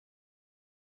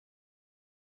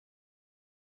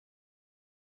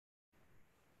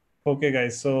Okay,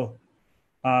 guys. So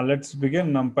let's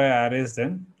begin Numpy arrays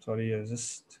then. Sorry, I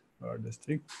just got this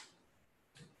thing.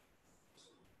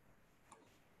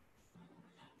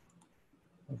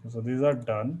 Okay, so these are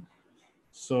done.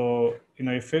 So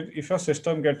if your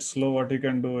system gets slow, what you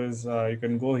can do is you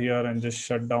can go here and just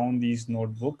shut down these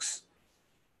notebooks.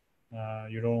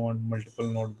 You don't want multiple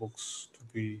notebooks to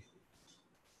be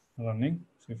running.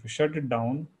 So if you shut it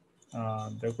down,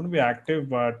 they're going to be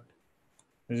active, but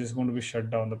they're just going to be shut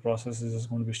down. The process is just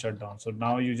going to be shut down. So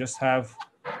now you just have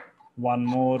one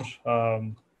more uh,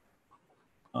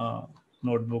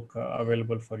 notebook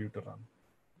available for you to run.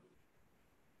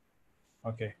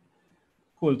 Okay,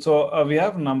 cool. So we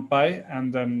have NumPy,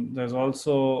 and then there's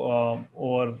also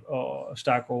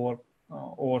Stack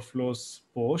Overflows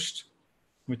post,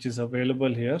 which is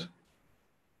available here,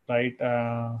 right?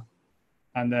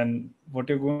 And then what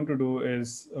you're going to do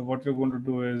is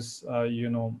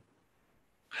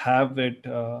have it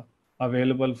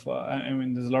available for. I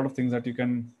mean, there's a lot of things that you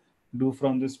can do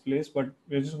from this place, but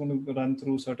we're just going to run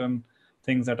through certain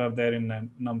things that are there in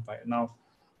NumPy. Now,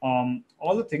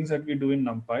 all the things that we do in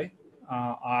NumPy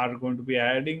are going to be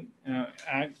acting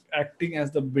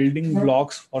as the building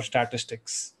blocks for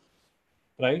statistics,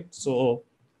 right? So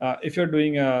if you're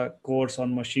doing a course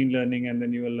on machine learning and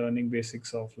then you are learning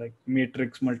basics of like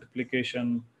matrix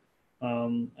multiplication,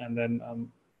 and then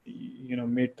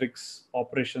matrix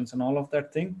operations and all of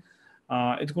that thing,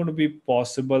 it's going to be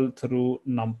possible through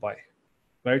NumPy,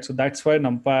 right? So that's why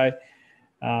NumPy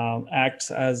acts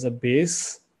as a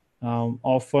base.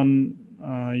 Often,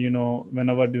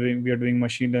 whenever we are doing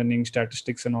machine learning,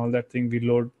 statistics, and all that thing, we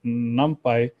load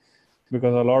NumPy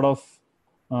because a lot of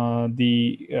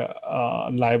the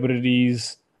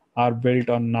libraries are built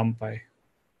on NumPy,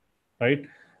 right?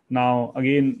 Now,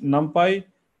 again, NumPy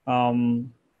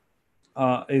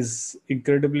is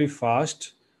incredibly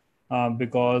fast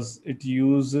because it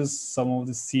uses some of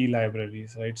the C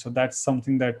libraries, right? So that's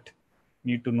something that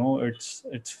you need to know.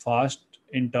 It's fast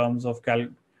in terms of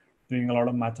doing a lot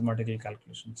of mathematical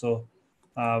calculation. So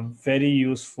very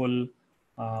useful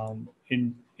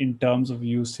in terms of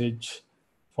usage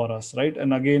for us, right?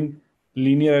 And again,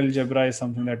 linear algebra is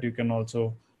something that you can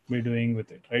also be doing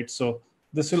with it, right? So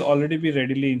this will already be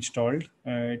readily installed.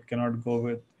 It cannot go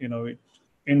with,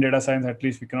 in data science, at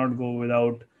least we cannot go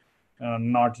without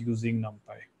not using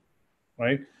NumPy,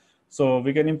 right? So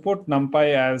we can import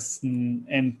NumPy as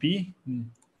NP,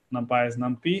 NumPy as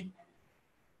NumPy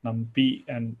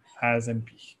and as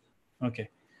NP. Okay,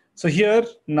 so here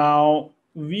now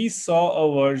we saw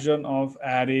a version of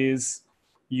arrays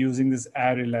using this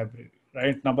array library,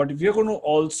 right? Now, but if you're going to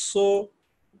also,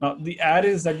 now the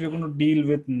arrays that we're going to deal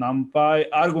with NumPy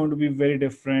are going to be very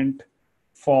different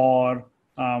for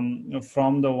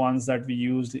from the ones that we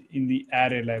used in the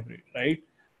array library, right?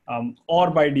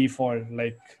 Or by default,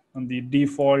 like on the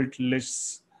default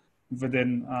lists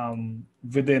within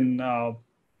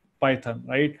Python,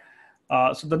 right?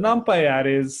 So the NumPy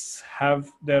arrays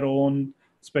have their own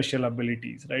special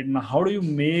abilities, right? Now, how do you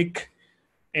make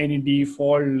any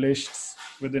default lists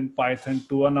within Python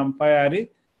to a NumPy array?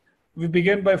 We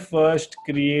begin by first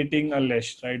creating a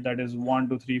list, right? That is 1,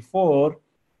 2, 3, 4.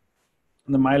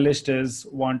 And my list is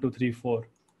 1, 2, 3, 4.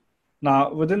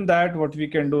 Now, within that, what we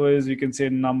can do is we can say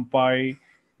NumPy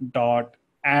dot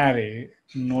array.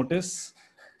 Notice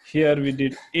here we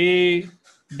did a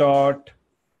dot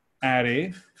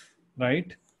array,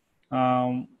 right?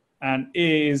 And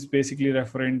A is basically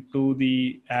referring to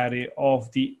the array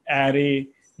of the array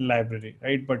library,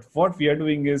 right? But what we are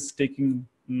doing is taking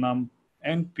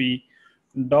np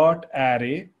dot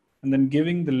array and then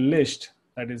giving the list,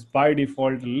 that is by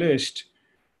default list,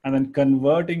 and then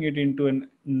converting it into a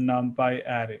NumPy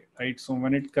array, right? So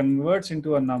when it converts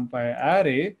into a NumPy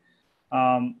array,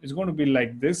 it's going to be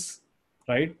like this,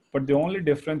 right? But the only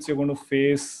difference you're going to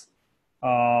face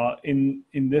in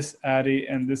this array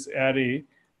and this array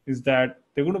is that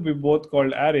they're going to be both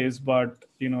called arrays, but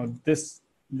this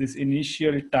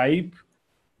initial type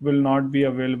will not be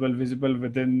visible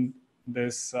within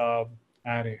this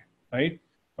array, right?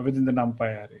 Or within the NumPy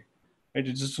array, right?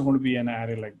 It's just going to be an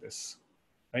array like this,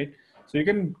 right? So you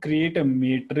can create a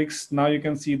matrix. Now you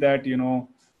can see that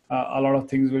a lot of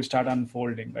things will start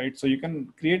unfolding, right? So you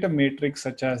can create a matrix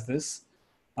such as this.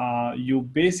 You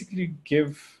basically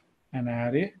give an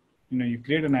array, you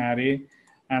create an array,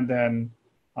 and then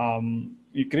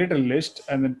you create a list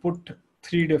and then put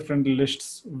 3 different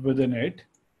lists within it,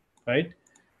 right?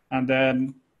 And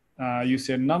then you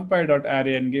say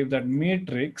numpy.array and give that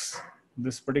matrix,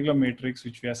 this particular matrix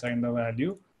which we assigned the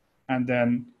value, and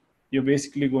then you're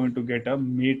basically going to get a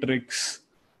matrix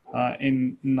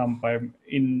in NumPy.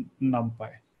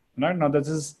 Right? Now this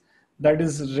is that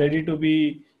is ready to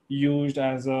be used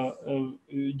as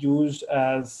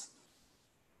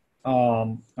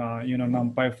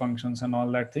NumPy functions and all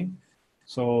that thing.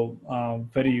 So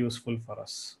very useful for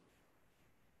us.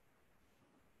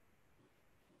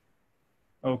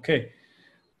 Okay,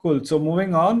 cool. So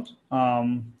moving on,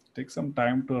 take some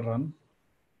time to run.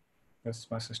 Yes,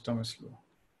 my system is slow.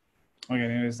 Okay,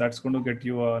 anyways, that's going to get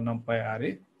you a NumPy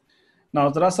array. Now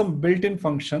there are some built-in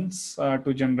functions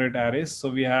to generate arrays. So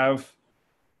we have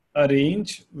a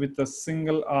range with a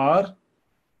single R,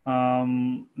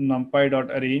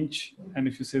 numpy.arrange, and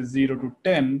if you say 0 to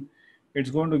 10, it's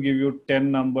going to give you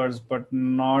 10 numbers, but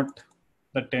not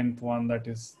the 10th one, that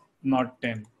is not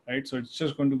 10, right? So it's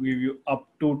just going to give you up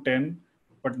to 10,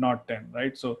 but not 10,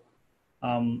 right? So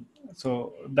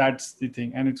so that's the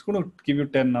thing, and it's going to give you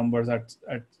 10 numbers at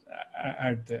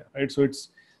there, right? So it's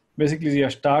basically your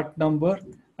start number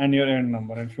and your end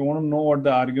number. And if you want to know what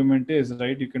the argument is,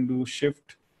 right, you can do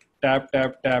shift tab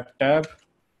tab tab tab,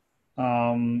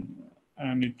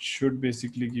 and it should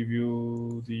basically give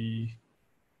you the,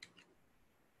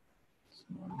 it's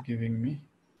not giving me,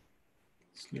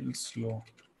 it's a little slow.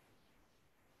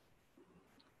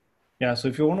 Yeah, so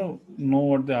if you want to know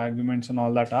what the arguments and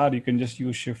all that are, you can just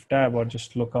use shift tab or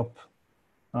just look up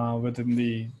within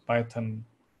the Python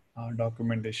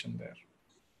documentation there.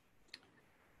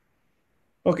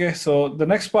 Okay, so the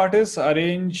next part is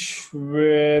arrange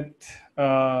with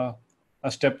a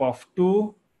step of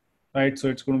 2, right? So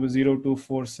it's going to be 0, 2,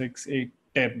 4, 6, 8,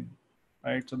 10,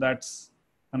 right? So that's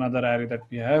another array that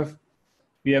we have.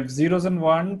 We have zeros and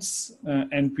ones.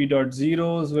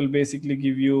 np.zeros will basically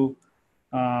give you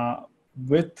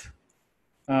with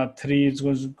 3, it's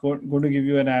going to give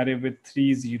you an array with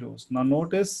 3 zeros. Now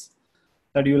notice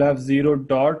that you'll have 0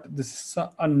 dot. This is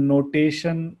a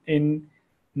notation in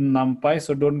NumPy,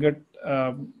 so don't get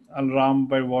alarmed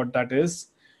by what that is.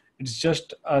 It's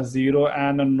just a 0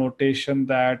 and a notation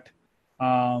that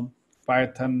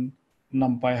Python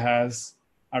NumPy has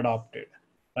adopted,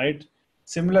 right?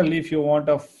 Similarly, if you want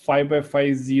a 5 by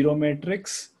 5 zero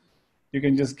matrix, you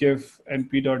can just give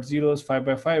np.zeros 5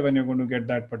 by 5 and you're going to get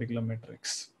that particular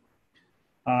matrix.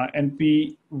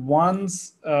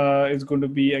 np1s is going to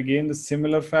be again the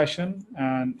similar fashion,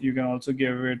 and you can also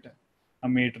give it a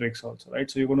matrix also,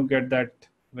 right? So you're going to get that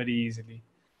very easily.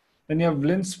 Then you have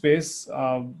Linspace,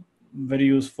 very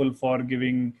useful for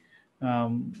giving,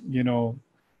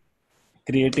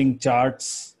 creating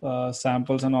charts,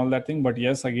 samples and all that thing. But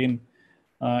yes, again,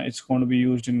 it's going to be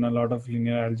used in a lot of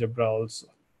linear algebra also,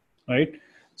 right?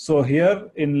 So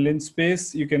here in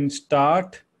Linspace, you can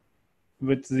start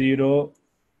with 0,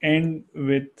 end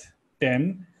with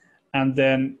 10, and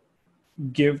then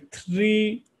give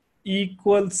 3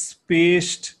 equal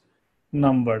spaced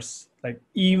numbers, like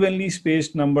evenly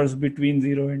spaced numbers between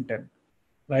 0 and 10,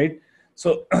 right?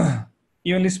 So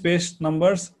evenly spaced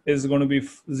numbers is going to be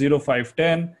 0, 5,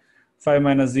 10. 5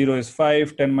 minus 0 is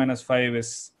 5. 10 minus 5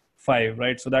 is 5,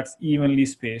 right? So that's evenly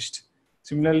spaced.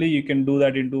 Similarly, you can do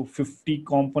that into 50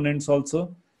 components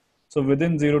also. So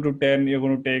within 0 to 10, you're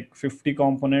going to take 50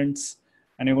 components,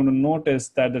 and you're going to notice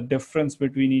that the difference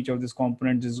between each of these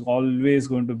components is always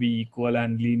going to be equal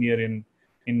and linear in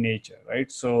nature,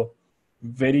 right? So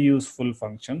very useful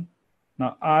function.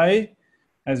 Now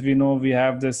as we know, we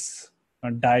have this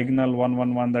diagonal 1,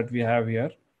 1, 1 that we have here,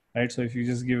 right? So if you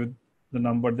just give the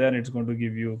number there, it's going to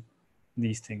give you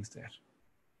these things there,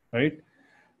 right?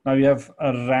 Now we have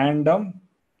a random.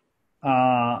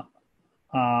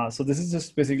 So this is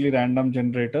just basically random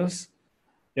generators.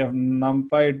 You have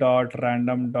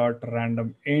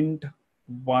numpy.random.random int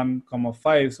 1,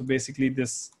 5. So basically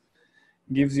this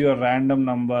gives you a random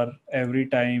number every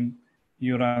time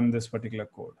you run this particular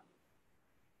code.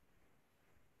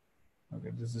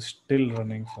 Okay, this is still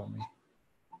running for me.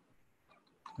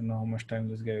 I don't know how much time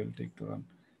this guy will take to run.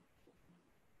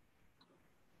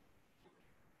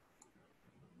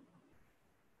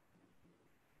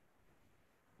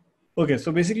 Okay,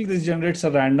 so basically this generates a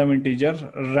random integer.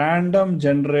 Random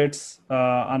generates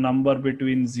a number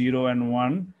between 0 and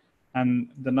 1, and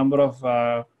the number of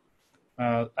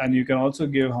and you can also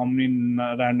give how many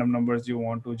random numbers you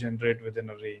want to generate within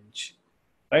a range,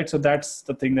 right? So that's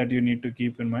the thing that you need to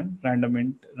keep in mind,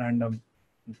 random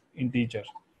integer.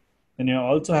 Then you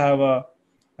also have a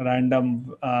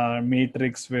random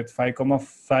matrix with 5,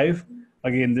 5.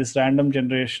 Again, these random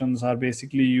generations are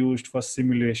basically used for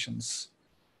simulations.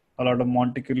 A lot of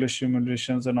Monte Carlo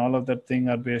simulations and all of that thing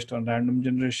are based on random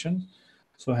generation.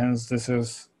 So hence this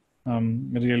is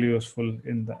really useful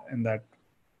in that.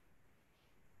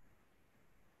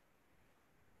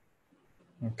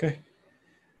 Okay.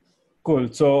 Cool.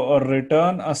 So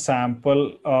return a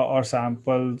sample or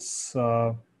samples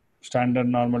standard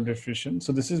normal distribution.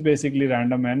 So this is basically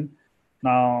random n.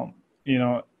 Now,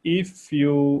 if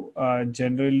you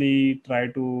generally try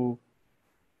to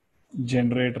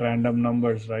generate random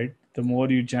numbers, right? The more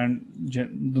you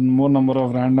the more number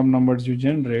of random numbers you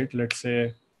generate, let's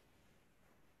say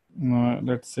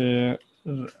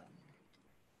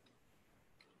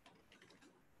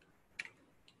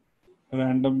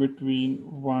random between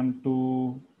 1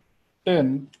 to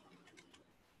 10,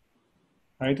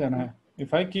 right? And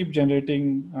if I keep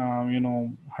generating,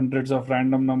 hundreds of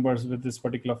random numbers with this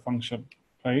particular function,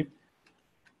 right?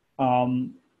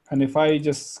 And if I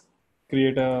just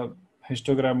create a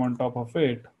histogram on top of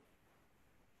it,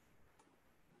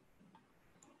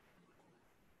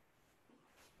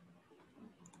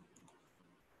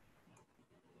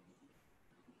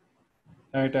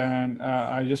 right, and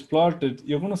I just plot it,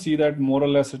 you're going to see that more or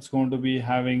less it's going to be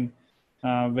having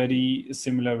very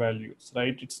similar values,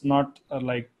 right? It's not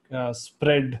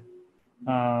spread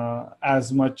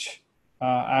as much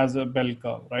as a bell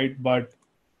curve, right? But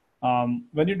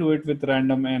when you do it with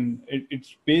random n, it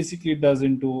basically does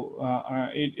it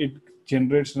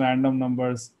generates random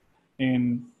numbers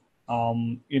in a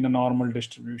normal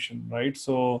distribution, right?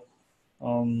 So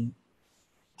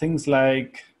things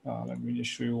like let me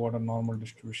just show you what a normal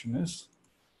distribution is.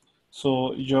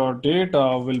 So your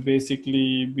data will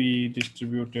basically be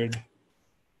distributed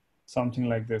something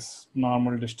like this,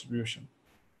 normal distribution,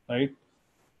 right?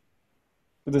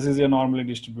 So this is your normally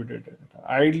distributed data.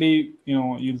 Ideally,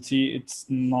 you'll see it's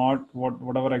not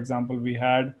whatever example we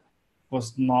had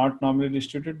was not normally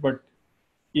distributed, but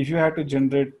if you had to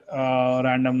generate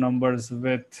random numbers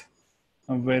with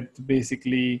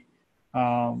basically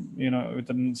with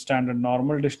a standard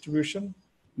normal distribution,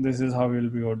 this is how we'll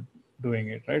be doing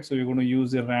it, right? So you're going to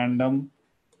use a random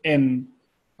n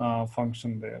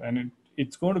function there, and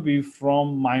it's going to be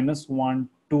from -1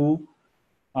 to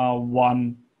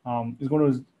 1. It's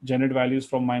going to generate values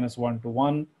from -1 to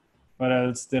 1,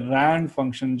 whereas the rand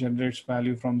function generates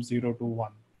value from 0 to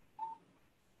 1.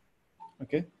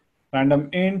 Okay, random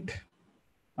int.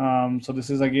 So this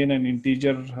is again an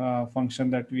integer function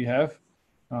that we have.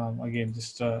 Again,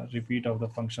 just a repeat of the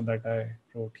function that I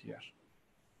wrote here,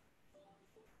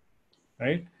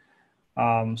 right?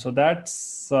 So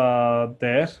that's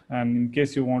there. And in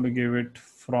case you want to give it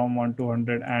from 1 to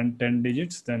 100 and 10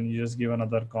 digits, then you just give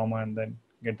another comma and then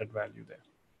get that value there,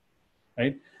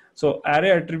 right? So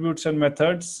array attributes and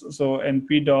methods. So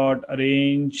np dot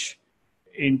arrange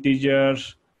integer.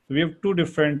 We have two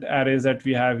different arrays that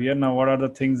we have here. Now, what are the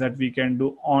things that we can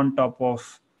do on top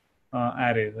of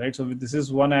arrays, right? So this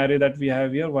is one array that we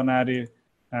have here, one array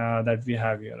that we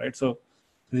have here, right? So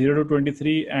 0 to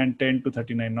 23 and 10 to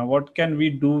 39. Now, what can we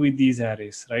do with these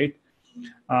arrays, right?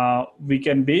 We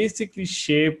can basically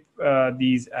shape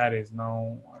these arrays.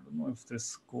 Now, I don't know if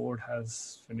this code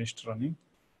has finished running.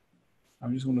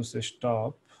 I'm just going to say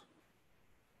stop.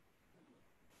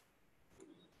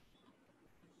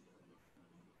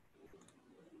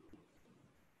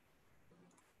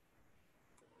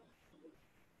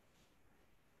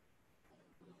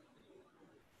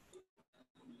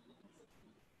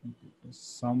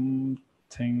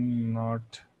 Something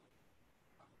not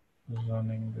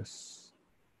running this.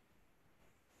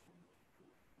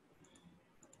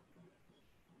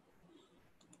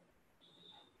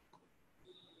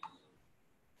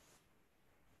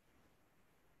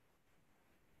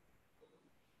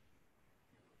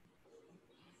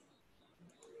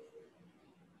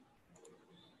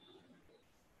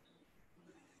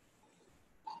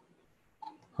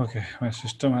 Okay, my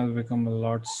system has become a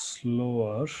lot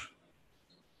slower.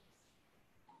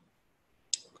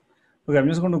 Okay, I'm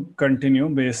just going to continue.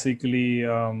 Basically,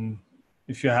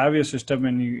 if you have your system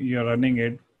and you're running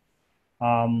it,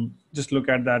 just look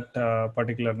at that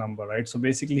particular number, right? So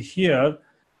basically here,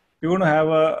 you're going to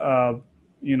have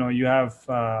you have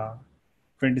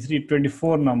 23,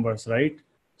 24 numbers, right?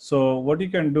 So what you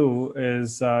can do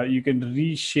is you can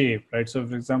reshape, right? So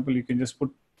for example, you can just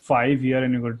put 5 here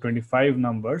and you got 25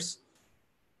 numbers.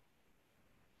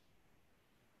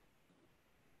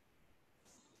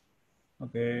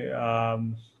 Okay,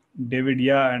 David,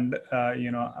 yeah, and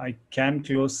I can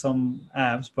close some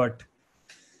apps, but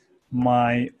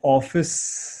my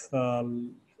office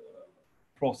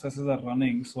processes are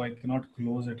running, so I cannot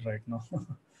close it right now.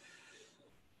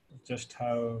 Just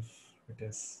how it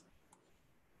is.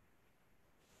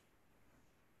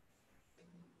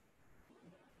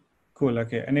 Cool.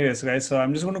 Okay. Anyways, guys, so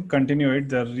I'm just going to continue it.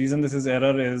 The reason this is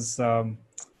error is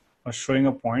showing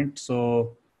a point.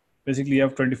 So basically, you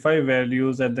have 25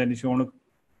 values, and then if you want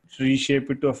to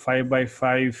reshape it to a 5 by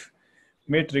 5,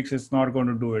 matrix, it's not going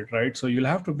to do it, right? So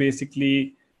you'll have to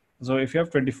basically, so if you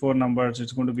have 24 numbers,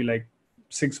 it's going to be like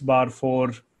 6 bar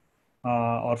 4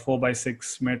 or 4 by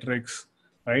 6 matrix,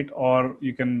 right? Or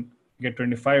you can get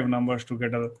 25 numbers to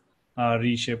get a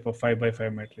reshape of 5 by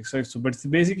 5 matrix, right? So, but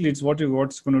basically, it's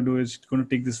what's going to do is it's going to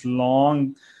take this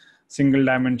long single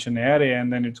dimension array,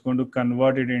 and then it's going to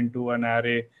convert it into an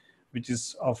array which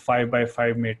is of 5 by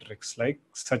 5 matrix, like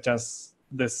such as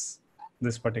this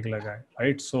particular guy,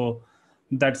 right? So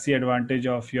that's the advantage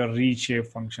of your reshape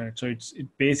function. So it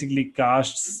basically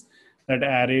casts that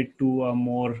array to a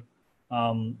more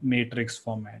matrix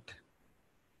format,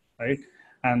 right?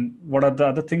 And what are the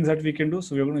other things that we can do?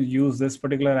 So we're going to use this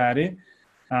particular array.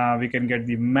 We can get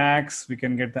the max, we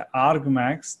can get the arg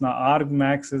max. Now arg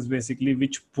max is basically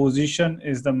which position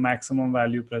is the maximum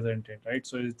value presented, right?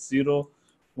 So it's 0,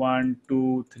 1,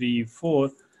 2, 3, 4,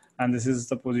 and this is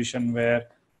the position where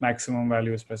maximum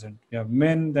value is present. You have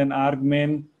min, then arg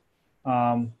min,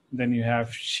 then you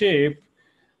have shape,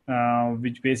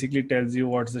 which basically tells you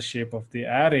what's the shape of the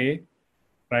array,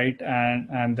 right?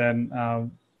 And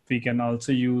then we can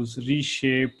also use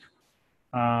reshape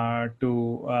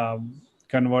to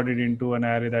convert it into an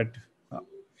array that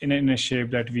in a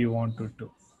shape that we want to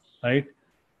do, right?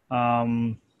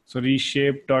 So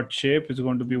reshape dot shape is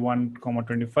going to be 1,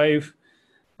 25.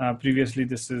 Previously,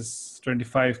 this is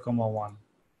 25, 1,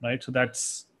 right? So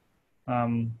that's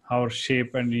how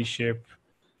shape and reshape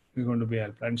is going to be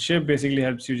helped. And shape basically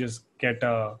helps you just get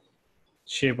a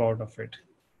shape out of it,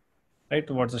 right?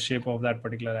 What's the shape of that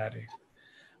particular array?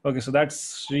 Okay, so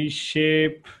that's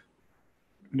reshape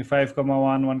 25,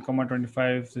 1, 1,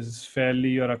 25. This is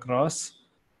fairly or across.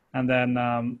 And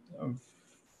then,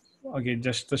 okay,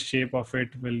 just the shape of it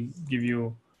will give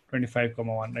you 25,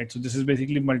 1, right? So this is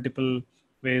basically multiple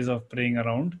ways of playing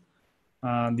around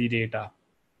the data,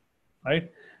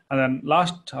 right? And then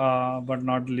last but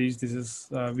not least, this is,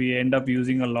 we end up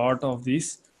using a lot of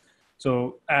these.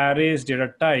 So arrays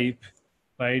data type,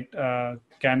 right,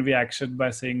 can be accessed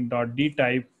by saying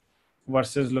 .dtype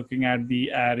versus looking at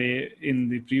the array in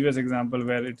the previous example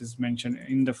where it is mentioned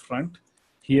in the front.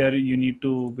 Here you need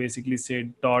to basically say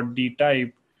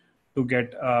 .dtype to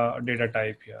get a data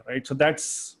type here, right? So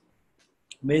that's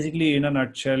basically in a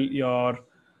nutshell your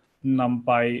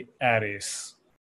NumPy arrays.